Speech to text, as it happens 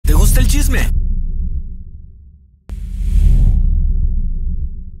el chisme.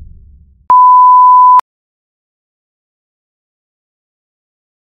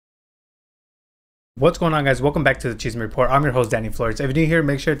 What's going on, guys? Welcome back to the CHISME Report. I'm your host, Dannyfloresyt. If you're new here,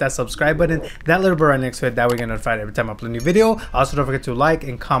 make sure to hit that subscribe button, that little bell right next to it, that way you get notified every time I upload a new video. Also, don't forget to like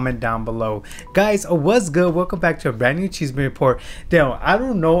and comment down below. Guys, what's good? Welcome back to a brand new CHISME Report. Damn, I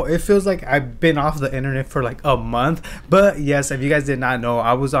don't know, it feels like I've been off the internet for like a month, but yes, if you guys did not know,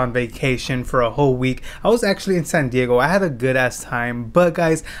 I was on vacation for a whole week. I was actually in San Diego. I had a good ass time, but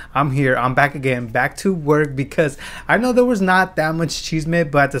guys, I'm here. I'm back again, back to work, because I know there was not that much CHISME,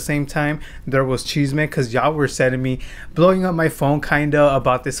 but at the same time, there was CHISME, because y'all were sending me, blowing up my phone kinda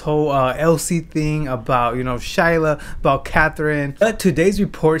about this whole LC thing, about, you know, Shyla, about Catherine. But today's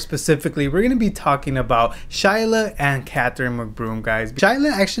report specifically, we're gonna be talking about Shyla and Catherine Mcbroom, guys.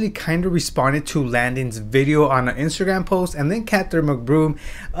 Shyla actually kind of responded to Landons' video on an Instagram post, and then Catherine Mcbroom,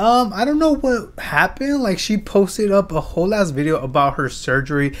 I don't know what happened, like she posted up a whole ass video about her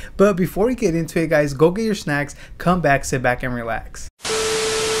surgery. But before we get into it, guys, go get your snacks, come back, sit back and relax.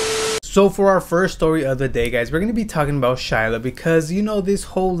 So for our first story of the day, guys, we're going to be talking about Shyla, because, you know, this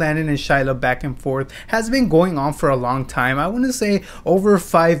whole Landon and Shyla back and forth has been going on for a long time. I want to say over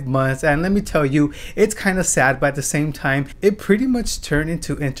 5 months, and let me tell you, it's kind of sad, but at the same time, it pretty much turned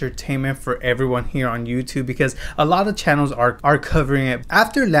into entertainment for everyone here on YouTube, because a lot of channels are covering it.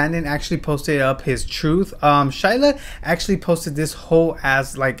 After Landon actually posted up his truth, Shyla actually posted this whole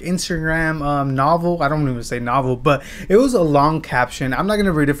ass like Instagram novel. I don't even say novel, but it was a long caption. I'm not going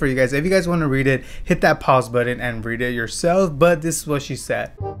to read it for you guys. If you guys want to read it, hit that pause button and read it yourself. But this is what she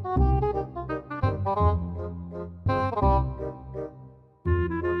said.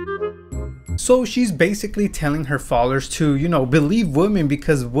 So she's basically telling her followers to, you know, believe women,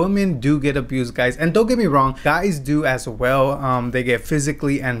 because women do get abused, guys. And don't get me wrong, guys do as well. They get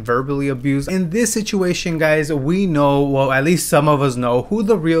physically and verbally abused. In this situation, guys, we know, well, at least some of us know who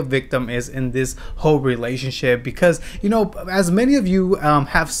the real victim is in this whole relationship, because, you know, as many of you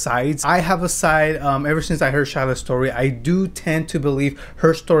have sides, I have a side. Ever since I heard Shyla's story, I do tend to believe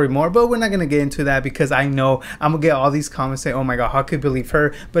her story more, but we're not gonna get into that, because I know I'm gonna get all these comments saying, oh my god, how could you believe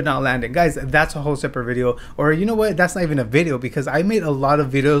her but not Landon? Guys, that's a whole separate video. Or you know what, that's not even a video, because I made a lot of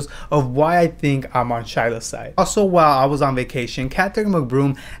videos of why I think I'm on Shyla's side. Also, while I was on vacation, Catherine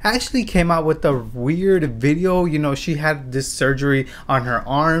Mcbroom actually came out with a weird video. You know, she had this surgery on her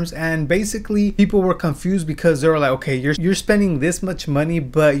arms, and basically people were confused, because they were like, okay, you're spending this much money,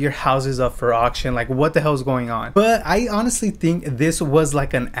 but your house is up for auction, like what the hell is going on? But I honestly think this was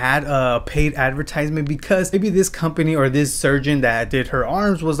like an ad, paid advertisement, because maybe this company or this surgeon that did her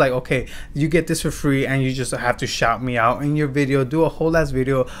arms was like, okay, you get this for free, and you just have to shout me out in your video, do a whole ass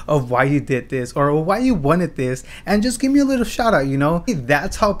video of why you did this or why you wanted this, and just give me a little shout out. You know,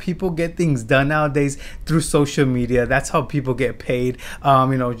 that's how people get things done nowadays, through social media. That's how people get paid,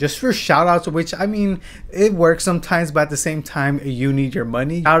 you know, just for shout outs, which, I mean, it works sometimes, but at the same time, you need your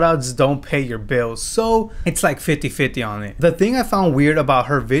money. Shout outs don't pay your bills, so it's like 50-50 on it. The thing I found weird about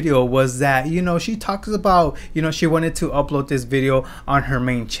her video was that, you know, she talks about, you know, she wanted to upload this video on her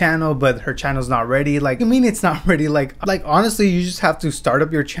main channel, but her channel's not ready. Like, I mean, it's not ready. Like honestly, you just have to start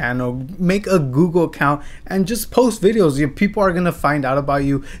up your channel, make a Google account, and just post videos. People are gonna find out about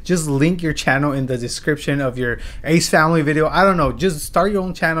you. Just link your channel in the description of your Ace Family video. I don't know, just start your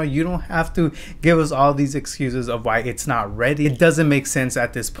own channel. You don't have to give us all these excuses of why it's not ready. It doesn't make sense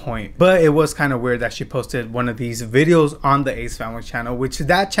at this point. But it was kind of weird that she posted one of these videos on the Ace Family channel, which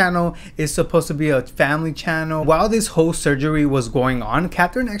that channel is supposed to be a family channel. While this whole surgery was going on,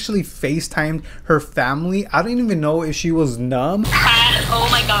 Catherine actually FaceTimed her family. I don't even know if she was numb. Hi, oh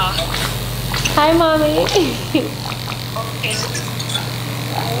my god. Hi, mommy. Okay.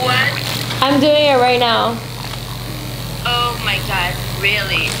 What? I'm doing it right now. Oh my god,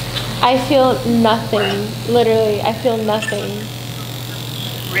 really? I feel nothing. Literally, I feel nothing.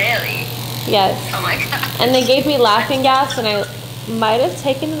 Really? Yes. Oh my god. And they gave me laughing gas, and I might have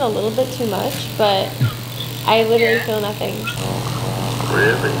taken it a little bit too much, but I literally feel nothing.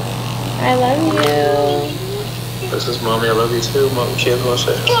 Really? I love you. This is mommy. I love you too. Mom, kids want to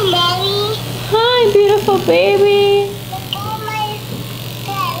say hi. Mommy. Hi, beautiful baby.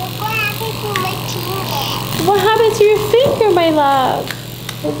 What happened to your finger, my love?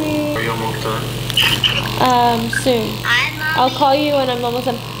 Baby. Are you almost done? Soon. Hi, Mommy. I'll call you when I'm almost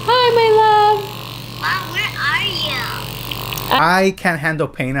done. Hi, my love. Mom, where are you? I can't handle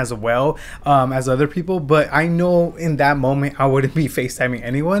pain as well as other people, but I know in that moment I wouldn't be FaceTiming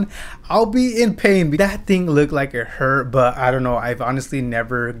anyone. I'll be in pain. That thing looked like it hurt, but I don't know. I've honestly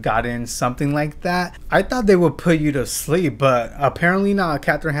never gotten something like that. I thought they would put you to sleep, but apparently not.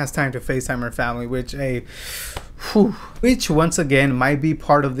 Catherine has time to FaceTime her family, which which once again might be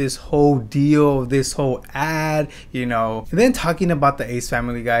part of this whole deal, this whole ad, you know. And then talking about the Ace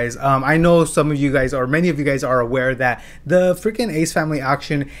family, guys, I know some of you guys, or many of you guys, are aware that the freaking Ace family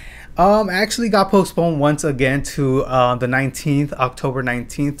auction actually got postponed once again to the 19th, October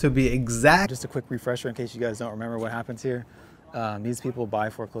 19th to be exact. Just a quick refresher in case you guys don't remember what happens here. These people buy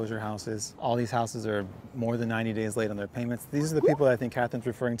foreclosure houses. All these houses are more than 90 days late on their payments. These are the people that I think Catherine's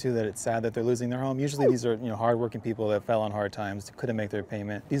referring to, that it's sad that they're losing their home. Usually these are, you know, hardworking people that fell on hard times, couldn't make their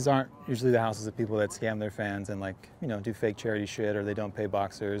payment. These aren't usually the houses of people that scam their fans and, like, you know, do fake charity shit, or they don't pay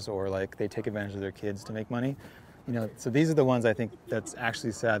boxers, or like they take advantage of their kids to make money. You know, so these are the ones I think that's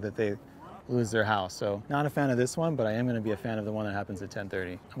actually sad that they lose their house. So not a fan of this one, but I am going to be a fan of the one that happens at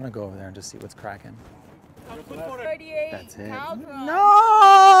 10:30. I'm going to go over there and just see what's cracking. That's it.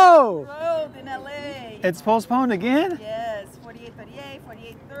 No! Road in LA. It's postponed again? Yes, 4838,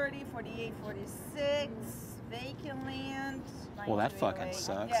 4830, 4846, vacant land. Well, that fucking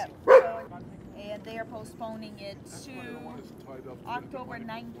sucks. Yeah. So, and they are postponing it to October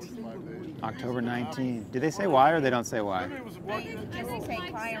 19th. October 19th. Did they say why, or they don't say why? They just say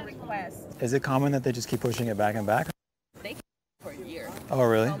client request. Is it common that they just keep pushing it back and back? They can for a year. Oh,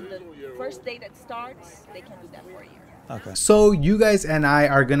 really? On the first day that starts, they can do that for a year. Okay. So you guys and I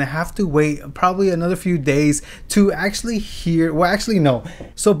are gonna have to wait probably another few days to actually hear, well, actually no,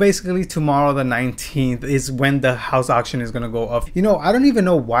 so basically tomorrow the 19th is when the house auction is gonna go up. You know, I don't even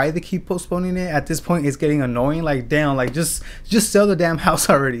know why they keep postponing it. At this point it's getting annoying. Like, damn, like just sell the damn house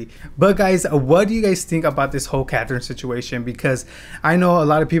already. But guys, what do you guys think about this whole Catherine situation? Because I know a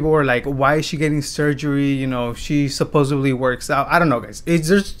lot of people were like, why is she getting surgery? You know, she supposedly works out. I don't know, guys.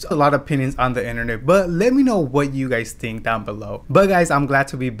 There's a lot of opinions on the internet, but let me know what you guys think down below. But guys, I'm glad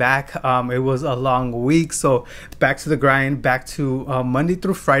to be back. It was a long week, so back to the grind, back to Monday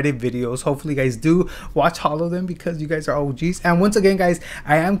through Friday videos. Hopefully you guys do watch all of them because you guys are OGs. And once again, guys,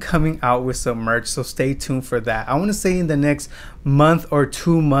 I am coming out with some merch, so stay tuned for that. I want to say in the next month or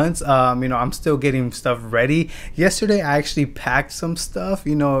 2 months. You know, I'm still getting stuff ready. Yesterday I actually packed some stuff.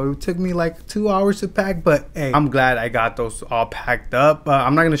 You know, it took me like 2 hours to pack, but hey, I'm glad I got those all packed up.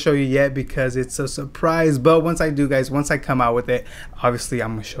 I'm not gonna show you yet because it's a surprise, but once I do, guys, once I come out with it, obviously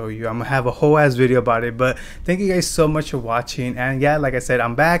I'm gonna show you. I'm gonna have a whole ass video about it. But thank you guys so much for watching, and yeah, like I said,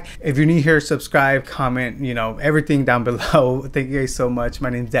 I'm back. If you're new here, subscribe, comment, you know, everything down below. Thank you guys so much.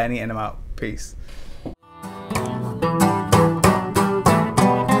 My name's Danny and I'm out. Peace.